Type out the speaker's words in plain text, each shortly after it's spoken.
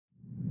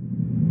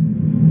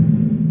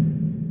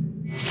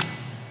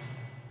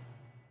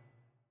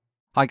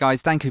Hi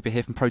guys, Dan Cooper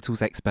here from Pro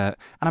Tools Expert,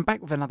 and I'm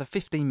back with another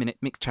 15-minute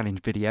mix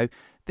challenge video,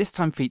 this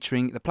time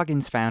featuring the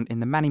plugins found in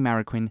the Manny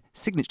Marroquin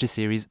Signature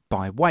Series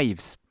by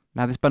Waves.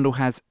 Now this bundle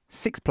has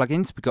 6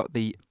 plugins. We've got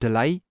the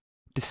Delay,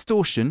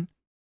 Distortion,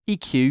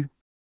 EQ,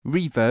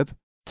 Reverb,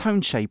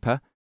 Tone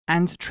Shaper,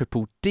 and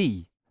Triple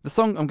D. The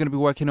song I'm going to be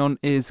working on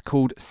is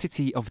called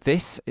City of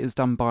This. It was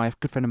done by a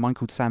good friend of mine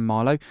called Sam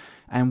Marlowe,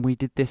 and we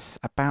did this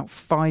about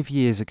 5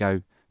 years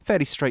ago.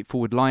 Fairly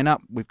straightforward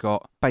lineup. We've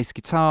got bass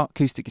guitar,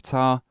 acoustic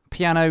guitar,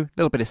 piano, a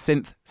little bit of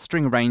synth,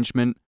 string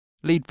arrangement,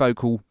 lead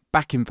vocal,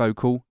 backing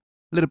vocal,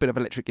 a little bit of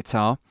electric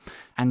guitar,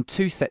 and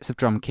 2 sets of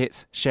drum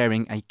kits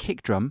sharing a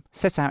kick drum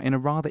set out in a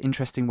rather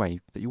interesting way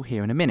that you'll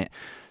hear in a minute.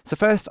 So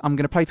first I'm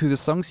going to play through the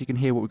song so you can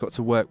hear what we've got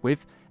to work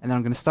with, and then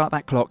I'm going to start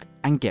that clock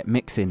and get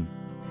mixing.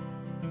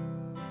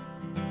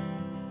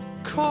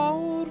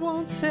 Cold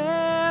won't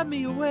tear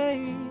me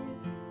away.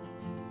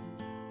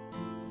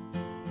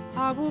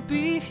 I will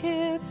be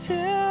here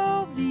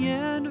till the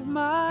end of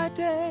my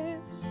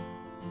days.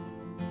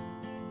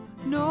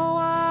 No,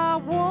 I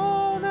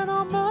won't and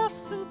I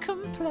mustn't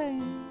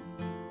complain,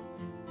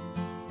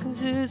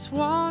 'cause it's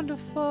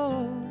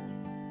wonderful.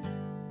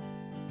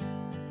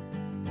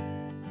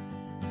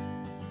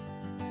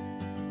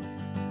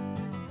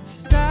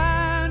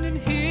 Standing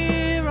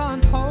here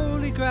on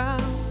holy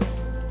ground,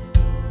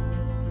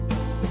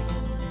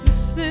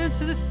 listening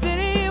to the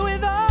city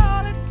with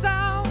all its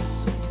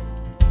sounds.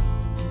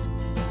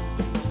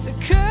 There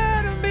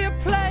couldn't be a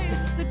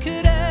place that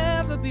could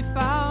ever be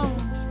found.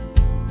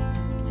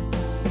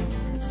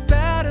 It's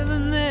better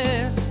than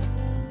this.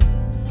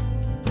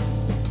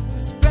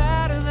 It's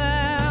better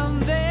than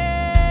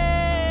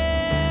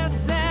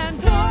this. And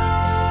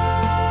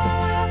oh,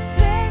 we'll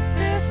take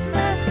this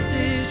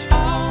message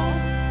home.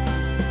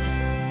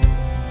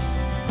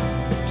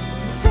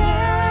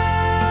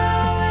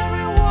 Tell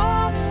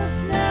everyone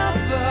who's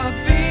never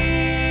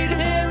been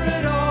here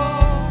at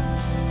all.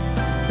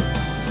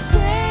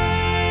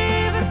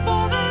 Save it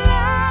for the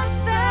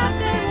last, that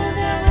they will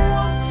never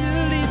want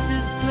to leave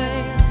this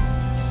place.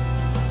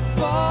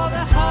 For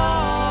the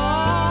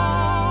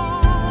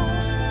heart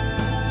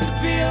to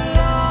be alone.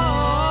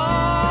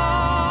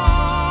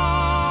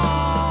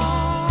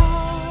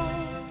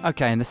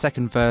 Okay, and the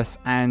second verse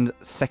and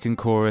second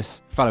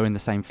chorus follow in the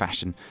same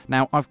fashion.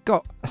 Now I've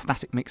got a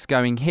static mix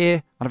going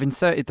here, and I've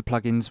inserted the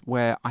plugins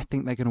where I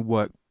think they're going to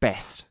work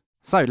best.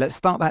 So let's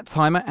start that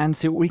timer and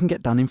see what we can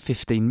get done in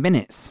 15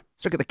 minutes.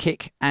 Let's look at the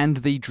kick and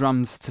the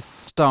drums to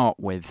start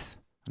with.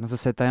 And as I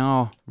said, they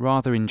are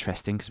rather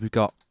interesting because we've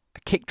got a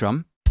kick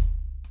drum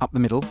up the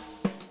middle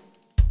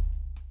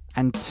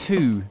and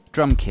 2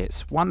 drum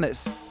kits. One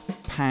that's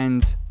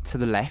panned to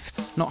the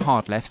left, not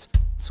hard left,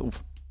 sort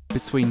of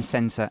between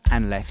centre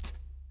and left,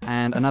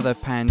 and another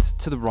panned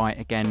to the right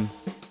again,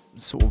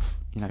 sort of,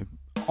 you know,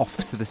 off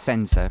to the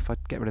centre. If I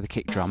get rid of the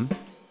kick drum,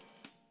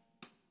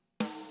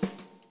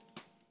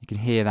 you can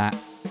hear that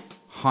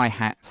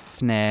hi-hat,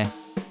 snare,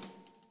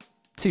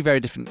 2 very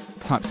different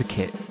types of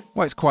kit.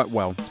 Works quite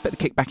well. Let's put the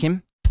kick back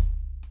in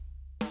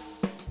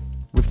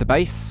with the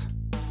bass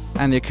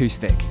and the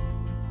acoustic.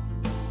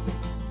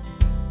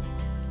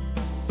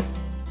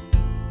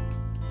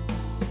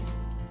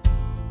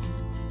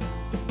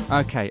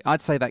 Okay,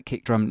 I'd say that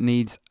kick drum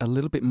needs a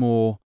little bit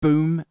more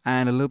boom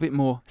and a little bit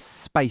more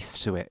space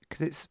to it,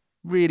 because it's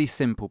really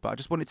simple, but I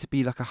just want it to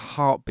be like a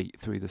heartbeat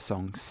through the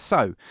song.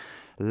 So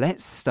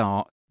let's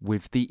start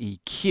with the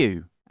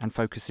EQ and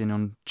focus in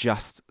on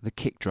just the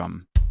kick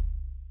drum.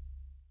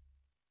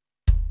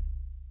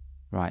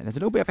 Right, there's a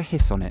little bit of a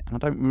hiss on it, and I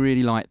don't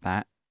really like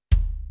that.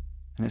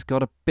 And it's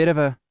got a bit of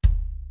a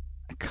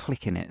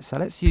click in it. So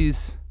let's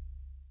use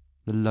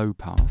the low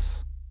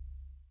pass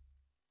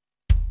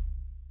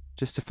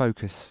just to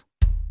focus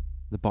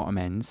the bottom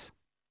ends.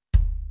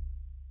 And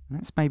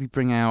let's maybe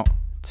bring out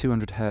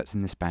 200 Hertz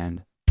in this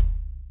band.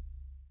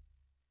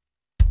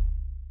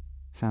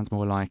 Sounds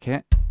more like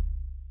it.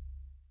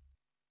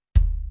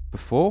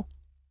 Before,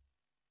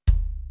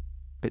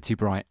 bit too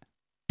bright.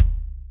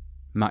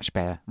 Much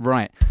better.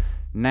 Right,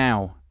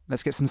 now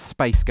let's get some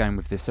space going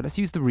with this. So let's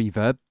use the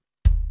reverb.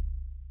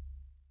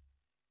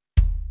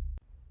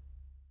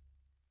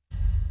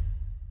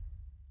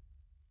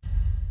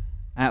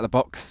 Out of the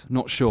box,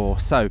 not sure.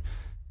 So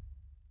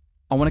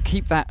I want to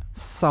keep that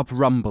sub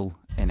rumble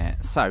in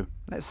it. So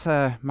let's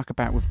muck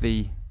about with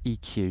the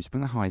EQs.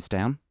 Bring the highs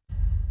down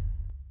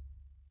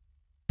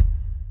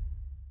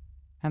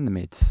and the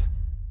mids.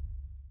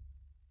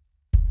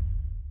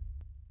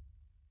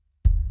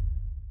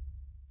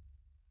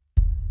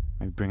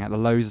 Maybe bring out the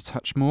lows a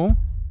touch more.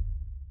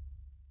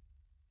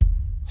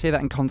 See that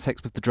in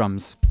context with the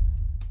drums.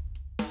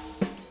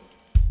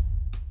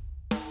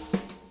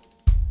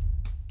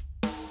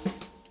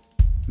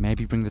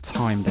 Maybe bring the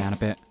time down a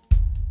bit.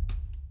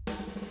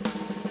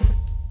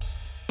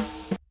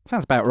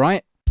 Sounds about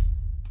right.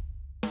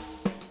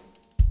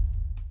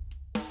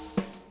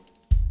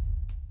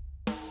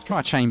 Let's try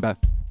a chamber.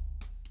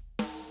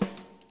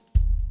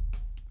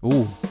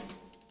 Ooh.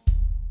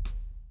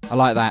 I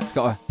like that. It's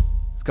got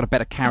a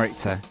better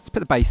character. Let's put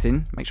the bass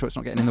in, make sure it's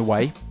not getting in the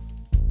way.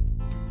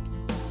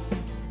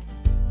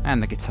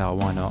 And the guitar,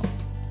 why not?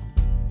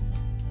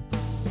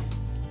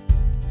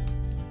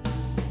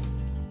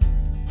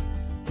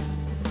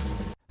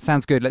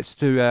 Sounds good. Let's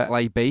do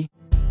A, B.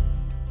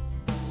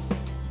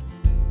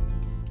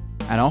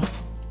 And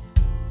off.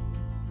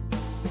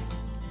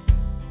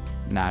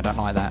 No, I don't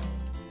like that.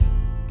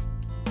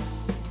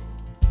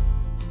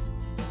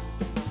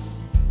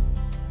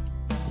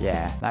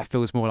 Yeah, that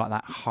feels more like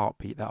that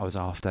heartbeat that I was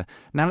after.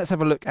 Now let's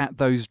have a look at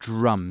those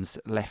drums,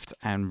 left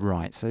and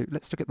right. So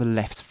let's look at the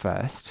left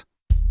first.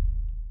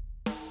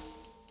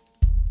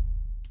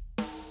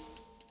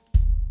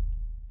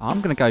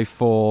 I'm going to go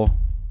for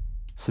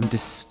some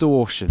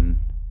distortion,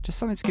 just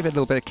something to give it a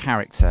little bit of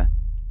character.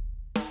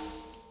 Yeah,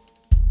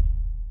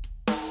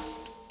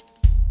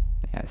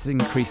 let's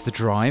increase the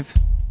drive.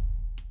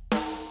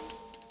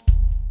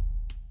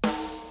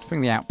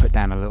 Bring the output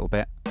down a little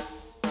bit.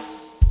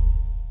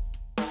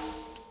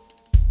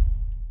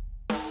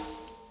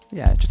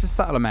 Yeah, just a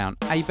subtle amount.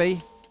 A,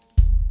 B.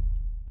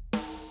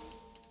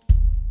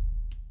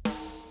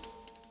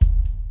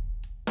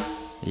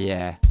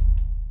 Yeah.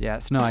 Yeah,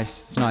 it's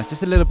nice. It's nice.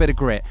 Just a little bit of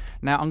grit.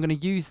 Now I'm going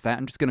to use that.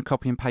 I'm just going to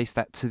copy and paste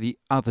that to the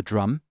other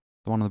drum,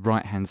 the one on the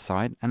right hand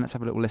side. And let's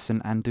have a little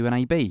listen and do an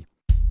A, B.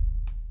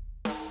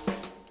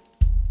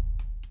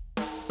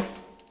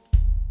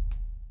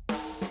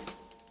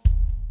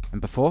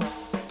 And before.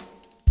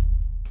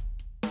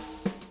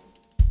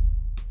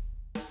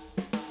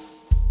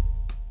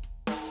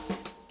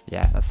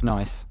 Yeah, that's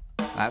nice.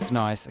 That's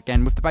nice.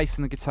 Again, with the bass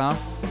and the guitar.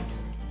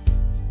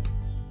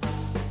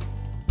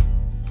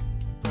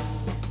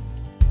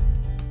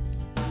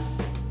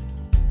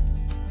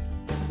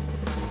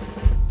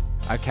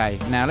 Okay,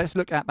 now let's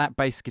look at that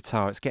bass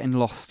guitar. It's getting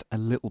lost a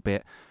little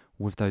bit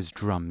with those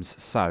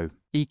drums. So,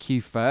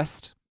 EQ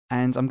first,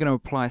 and I'm going to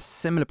apply a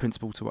similar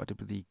principle to what I did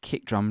with the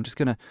kick drum. I'm just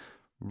going to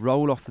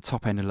roll off the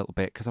top end a little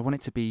bit because I want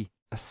it to be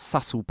a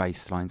subtle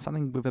bass line,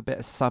 something with a bit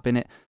of sub in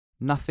it,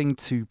 nothing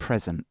too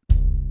present.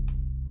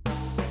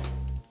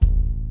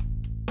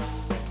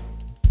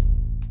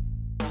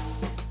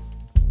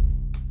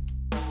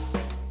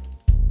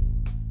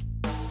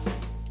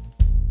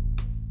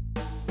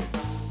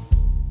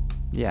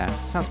 Yeah,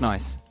 sounds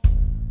nice.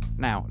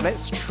 Now,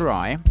 let's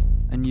try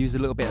and use a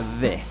little bit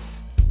of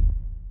this.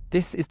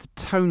 This is the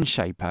tone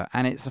shaper,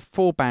 and it's a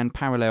 4-band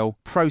parallel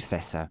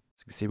processor.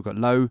 So you can see we've got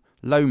low,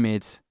 low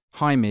mids,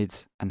 high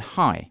mids, and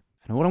high.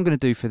 And what I'm going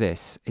to do for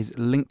this is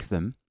link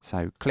them.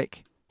 So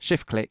click,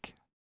 shift click,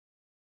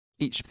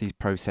 each of these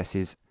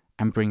processes,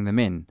 and bring them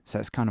in. So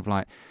it's kind of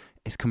like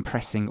it's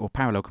compressing or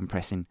parallel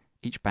compressing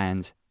each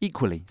band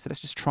equally. So let's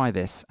just try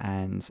this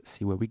and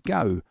see where we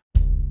go.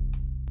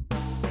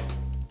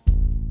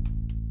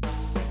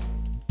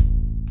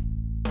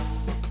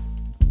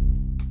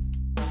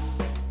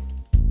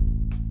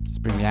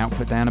 Bring the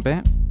output down a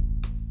bit.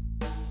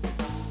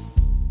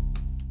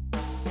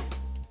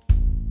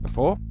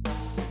 Before.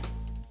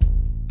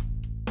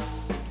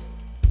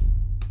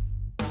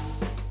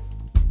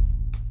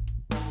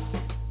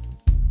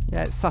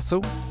 Yeah, it's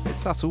subtle,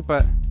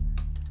 but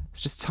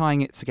it's just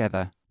tying it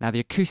together. Now the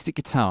acoustic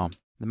guitar,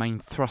 the main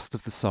thrust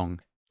of the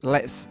song.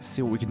 Let's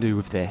see what we can do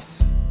with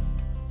this.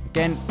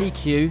 Again,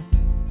 EQ,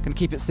 gonna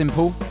keep it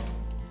simple.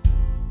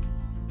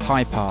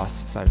 High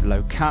pass, so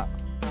low cut.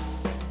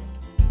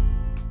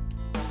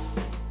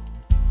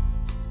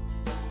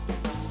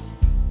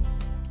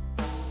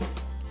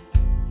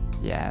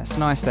 Yeah, it's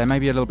nice there.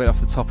 Maybe a little bit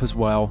off the top as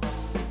well.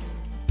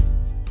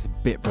 It's a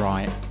bit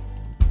bright.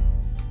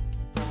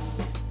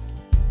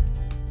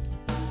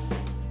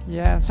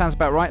 Yeah, sounds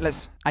about right.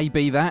 Let's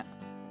A-B that.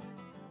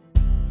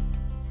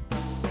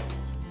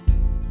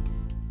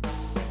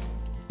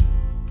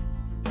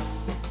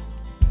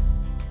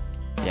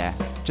 Yeah,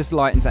 just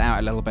lightens it out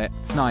a little bit.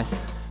 It's nice.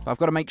 But I've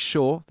got to make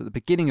sure that the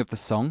beginning of the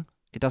song,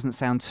 it doesn't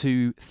sound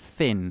too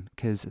thin,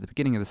 because at the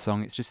beginning of the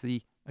song, it's just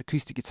the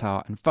acoustic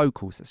guitar and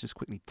vocals. Let's just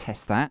quickly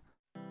test that.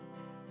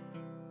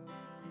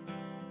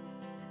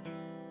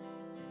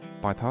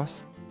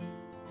 Bypass.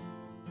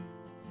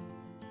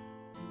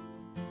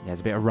 Yeah, there's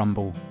a bit of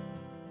rumble.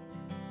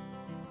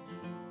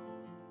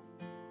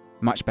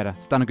 Much better.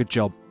 It's done a good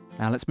job.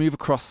 Now let's move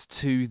across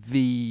to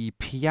the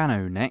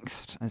piano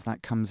next, as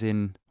that comes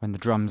in when the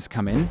drums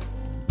come in.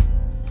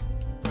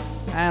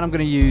 And I'm going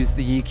to use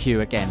the EQ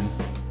again.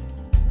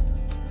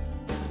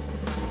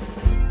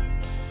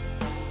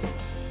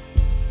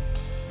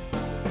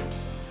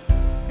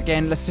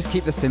 Again, let's just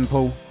keep this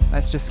simple.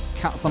 Let's just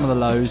cut some of the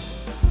lows.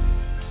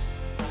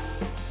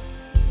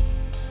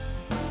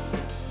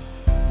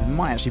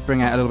 Might actually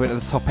bring out a little bit of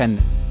the top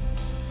end.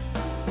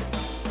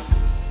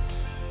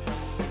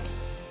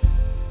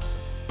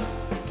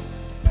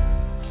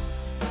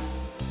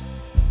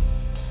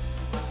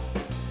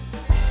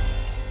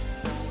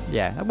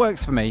 Yeah, that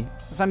works for me.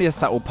 It's only a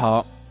subtle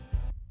part.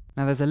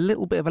 Now there's a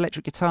little bit of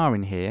electric guitar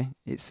in here.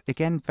 It's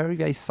again very,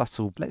 very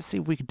subtle. Let's see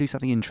if we can do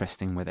something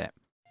interesting with it.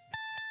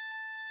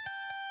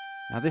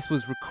 Now this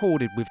was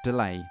recorded with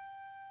delay.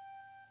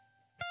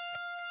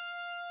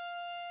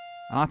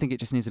 And I think it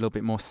just needs a little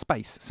bit more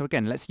space. So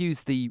again, let's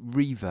use the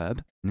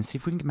reverb. and see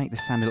if we can make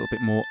this sound a little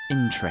bit more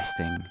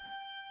interesting.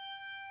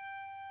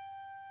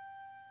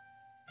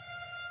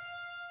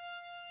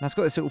 Now it's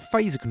got this little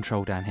phaser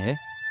control down here.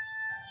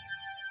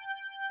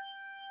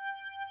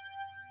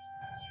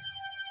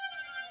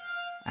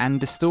 And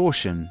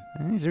distortion.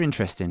 These are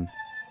interesting.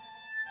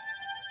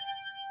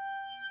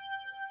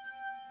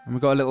 And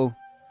we've got a little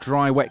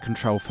dry wet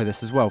control for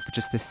this as well, for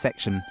just this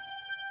section.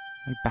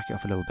 Let me back it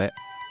off a little bit.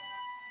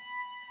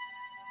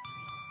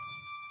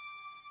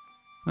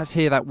 Let's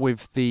hear that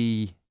with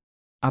the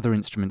other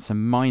instruments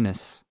and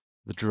minus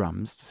the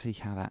drums to see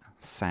how that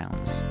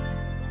sounds.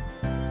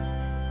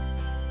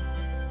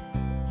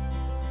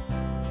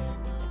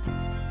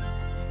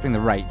 Bring the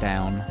rate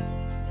down.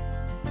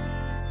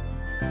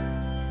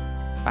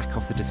 Back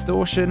off the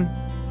distortion.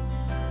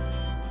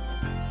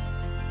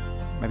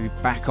 Maybe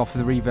back off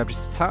the reverb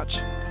just a touch.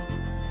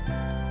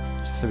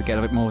 Just so we get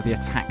a bit more of the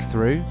attack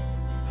through.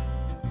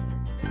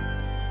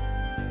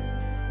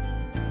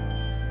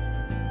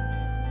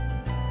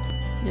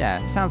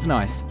 Yeah, sounds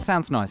nice.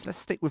 Sounds nice. Let's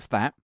stick with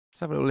that. Let's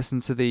have a little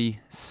listen to the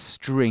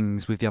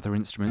strings with the other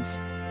instruments.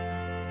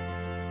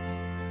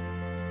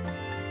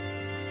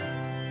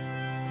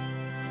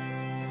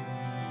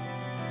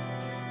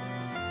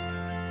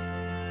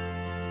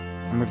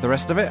 And with the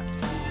rest of it.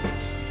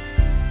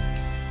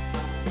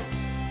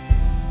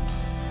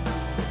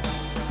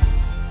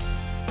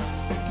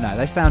 No,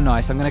 they sound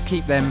nice. I'm going to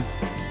keep them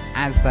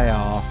as they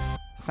are.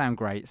 Sound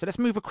great. So let's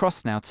move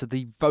across now to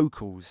the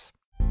vocals.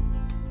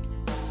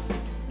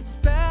 It's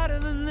better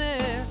than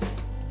this.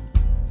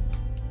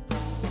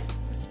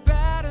 It's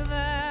better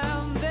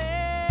than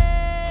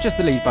this. Just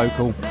the lead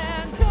vocal.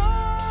 And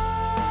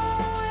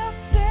oh, we'll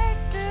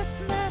take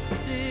this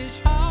message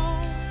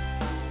home.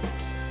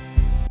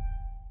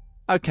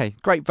 Okay,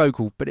 great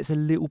vocal, but it's a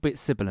little bit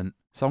sibilant.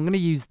 So I'm going to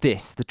use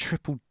this, the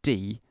triple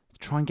D, to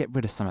try and get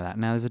rid of some of that.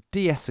 Now there's a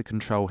de-esser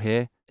control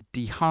here, a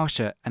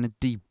de-harsher and a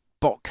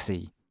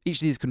de-boxy. Each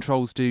of these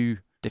controls do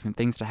different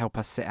things to help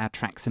us set our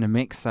tracks in a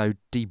mix. So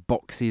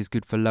de-boxy is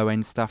good for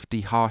low-end stuff,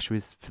 de-harsher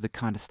is for the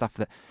kind of stuff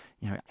that,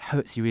 you know, it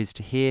hurts your ears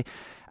to hear.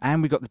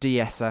 And we've got the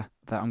de-esser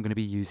that I'm going to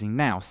be using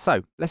now.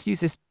 So let's use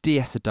this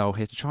de-esser dial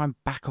here to try and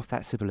back off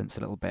that sibilance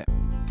a little bit.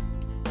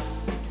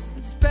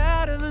 It's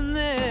better than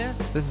this.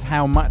 This is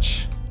how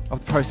much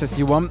of the process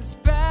you want. It's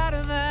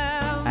better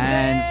than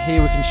And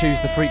here we can choose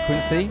the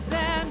frequency.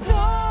 And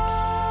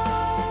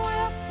oh,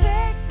 we'll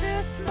take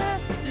this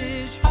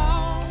message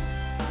home.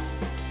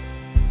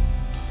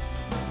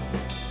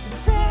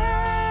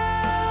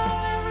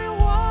 Tell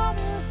everyone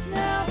who's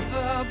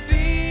never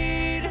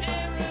been here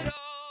at all.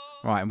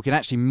 Right, and we can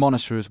actually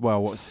monitor as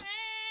well what's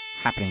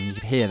happening. You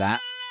can hear that.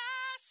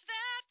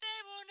 That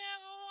they will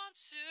never want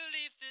to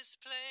leave this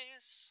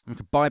place. We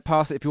could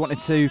bypass it if you wanted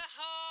to.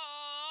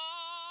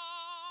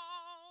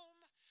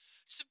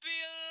 To be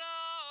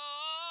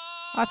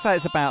alone. I'd say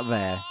it's about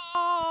there.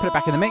 Let's put it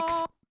back in the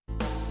mix.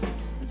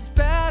 It's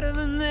better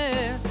than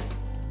this.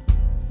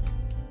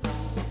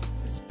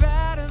 It's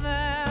better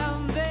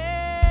than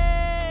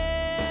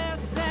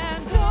this.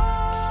 And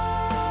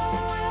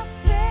oh, we'll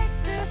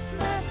take this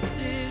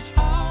message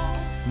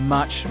home.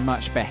 Much,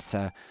 much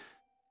better.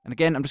 And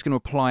again, I'm just going to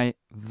apply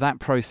that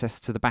process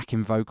to the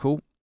backing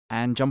vocal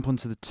and jump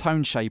onto the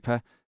tone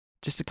shaper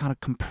just to kind of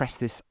compress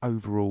this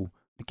overall.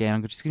 Again,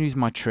 I'm just going to use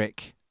my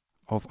trick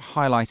of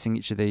highlighting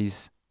each of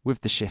these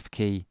with the shift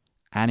key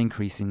and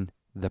increasing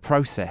the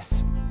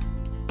process.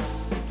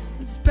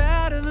 It's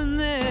better than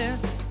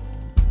this.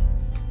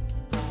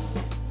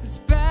 It's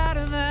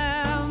better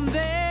than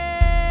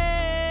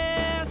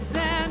this.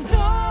 And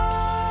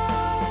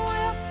oh,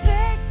 we'll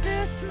take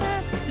this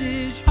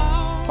message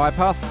home.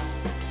 Bypass.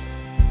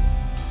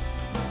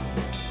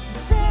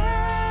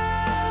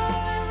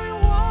 Tell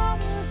everyone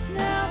who's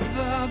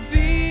never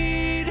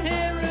been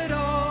here at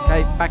all.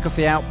 Okay, back off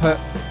the output.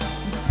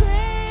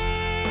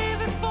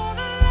 Save it for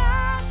the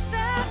last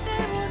that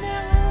they will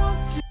never want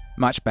to.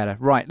 Much better.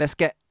 Right, let's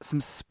get some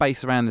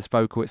space around this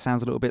vocal. It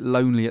sounds a little bit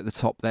lonely at the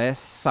top there.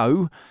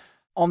 So,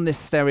 on this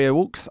stereo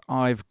aux,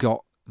 I've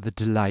got the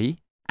delay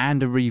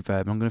and a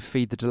reverb. I'm going to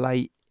feed the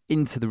delay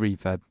into the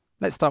reverb.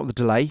 Let's start with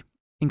the delay.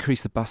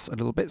 Increase the bus a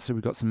little bit so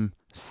we've got some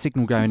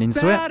signal going into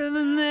it. Better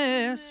than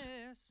this.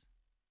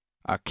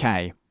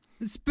 Okay,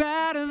 It's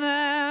better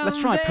than let's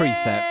try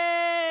preset.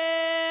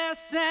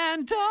 this.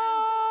 And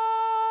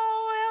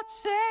oh,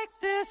 we'll take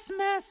this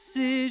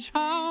message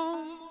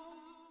home.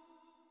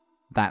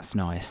 That's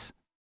nice.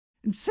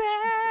 And tell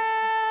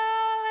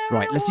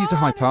Right, let's use a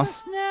high everyone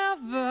pass who's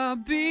never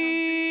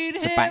been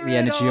to back the here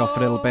energy at off a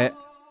little all. bit.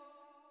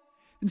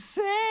 And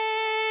save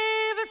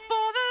it for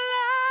the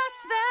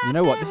last that You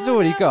know what, they this has will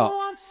already never got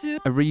want to.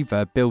 a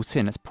reverb built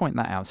in. Let's point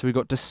that out. So we've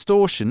got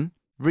distortion,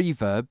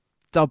 reverb,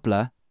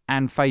 doubler,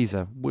 and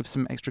phaser with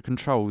some extra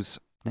controls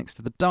next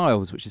to the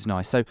dials, which is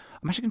nice. So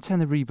I'm actually going to turn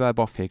the reverb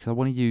off here because I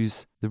want to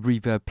use the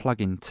reverb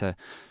plugin to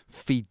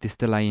feed this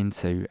delay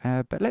into.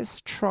 But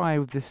let's try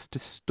with this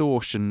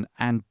distortion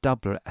and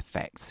doubler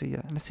effect. See,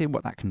 let's see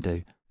what that can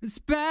do. It's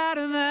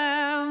better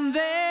than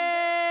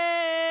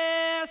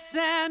this.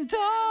 And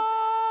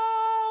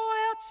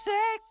oh, we'll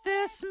take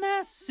this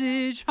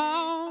message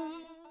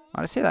home.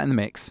 Right, let's hear that in the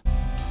mix.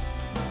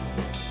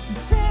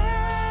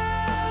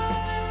 Tell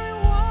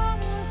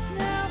everyone who's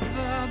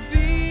never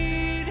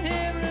been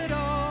here at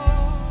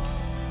all.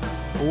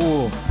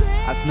 Oh,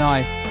 that's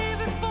nice.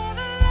 Save it for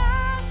the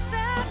last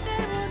that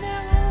they will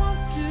never want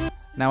to.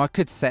 Now I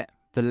could set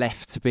the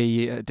left to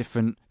be a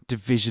different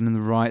division and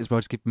the right as well,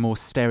 just give more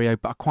stereo,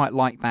 but I quite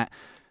like that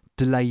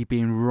delay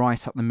being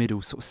right up the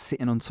middle, sort of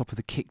sitting on top of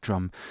the kick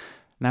drum.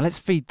 Now let's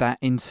feed that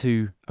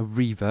into a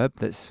reverb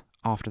that's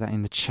after that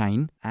in the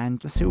chain,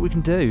 and let's see what we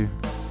can do.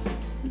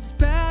 It's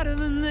better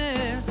than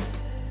this.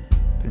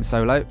 Put in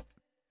solo.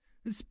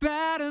 It's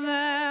better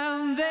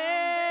than this.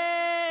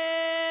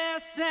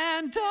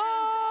 And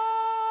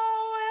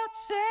oh, we'll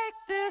take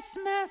this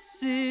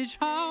message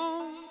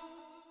home.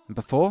 And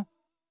before.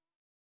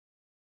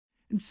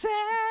 And tell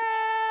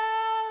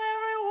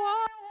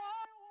everyone.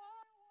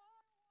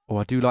 Oh,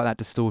 I do like that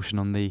distortion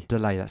on the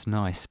delay, that's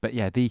nice. But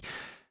yeah, the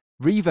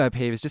reverb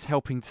here is just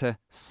helping to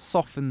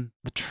soften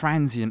the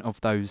transient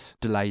of those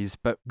delays,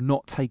 but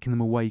not taking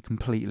them away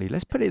completely.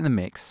 Let's put it in the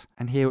mix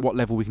and hear what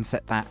level we can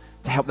set that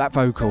to help that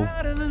vocal.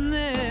 Better than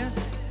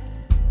this.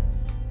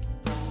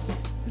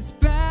 It's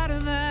better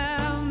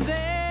than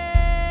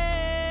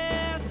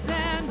this.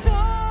 And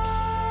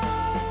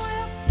oh,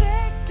 we'll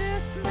take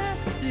this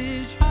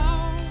message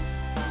home.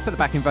 Let's put the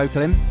backing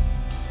vocal in.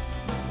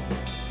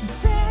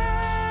 Tell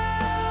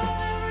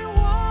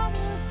everyone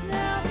who's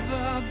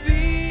never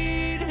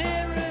been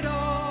here at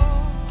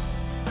all.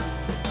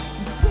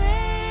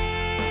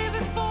 Save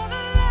it for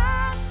the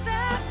last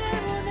that they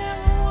will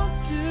never want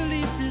to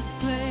leave this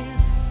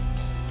place.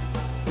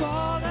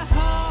 For the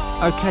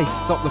heart. Okay,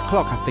 stop the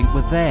clock, I think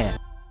we're there.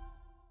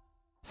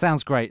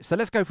 Sounds great. So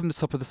let's go from the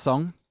top of the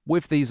song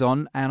with these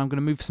on, and I'm going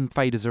to move some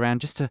faders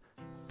around just to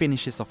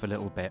finish this off a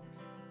little bit.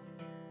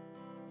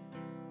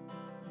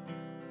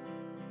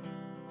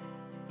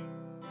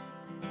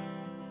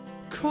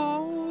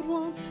 Cold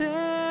won't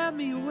tear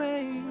me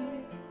away.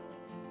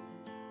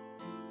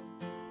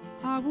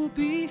 I will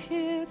be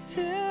here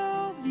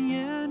till the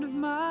end of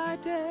my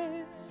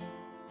days.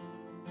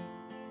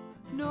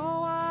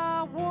 No,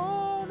 I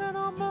won't, and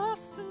I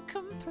mustn't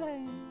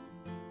complain,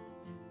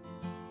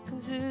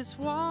 'cause it's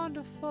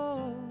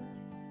wonderful.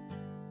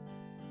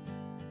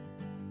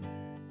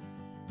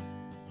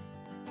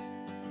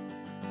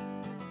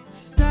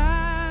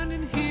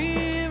 Standing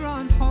here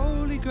on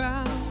holy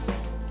ground,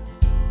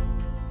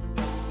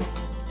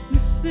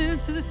 listening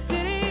to the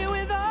city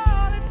with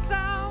all its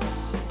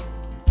sounds.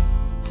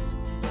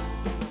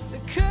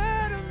 There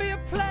couldn't be a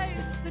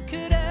place that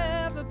could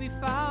ever be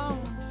found.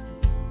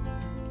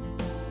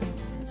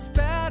 It's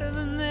better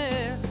than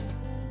this.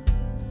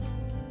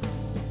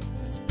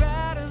 It's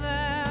better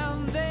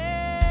than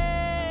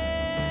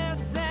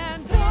this.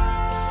 And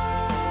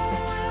oh,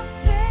 we'll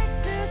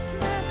take this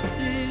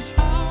message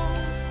home.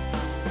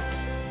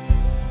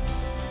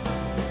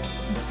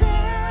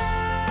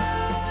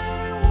 Tell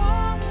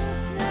everyone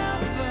who's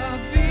never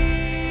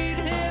been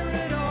here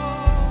at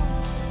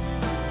all.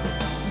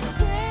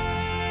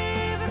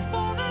 Save it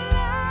for the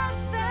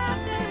last that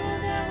they will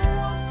never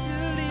want to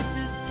leave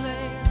this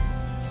place.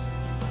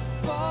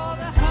 For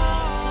the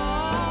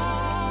heart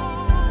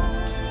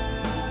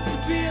to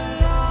be alone.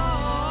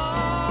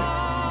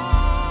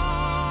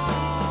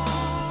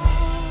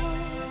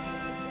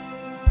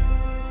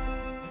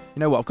 You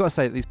know what, I've got to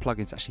say that these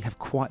plugins actually have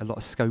quite a lot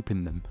of scope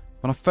in them.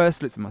 When I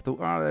first looked at them, I thought,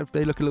 oh,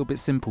 they look a little bit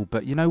simple,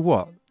 but you know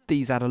what?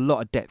 These add a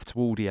lot of depth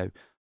to audio.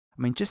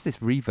 I mean, just this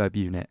reverb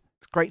unit,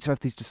 it's great to have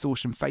these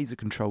distortion phaser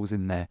controls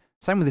in there.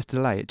 Same with this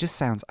delay, it just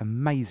sounds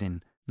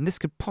amazing. And this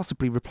could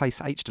possibly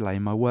replace H delay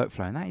in my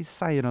workflow, and that is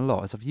saying a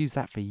lot, as I've used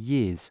that for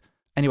years.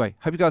 Anyway,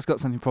 hope you guys got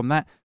something from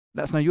that.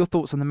 Let us know your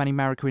thoughts on the Manny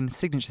Marroquin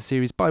Signature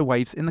Series by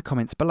Waves in the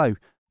comments below.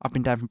 I've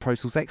been Dan from Pro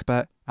Tools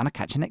Expert, and I'll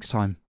catch you next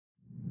time.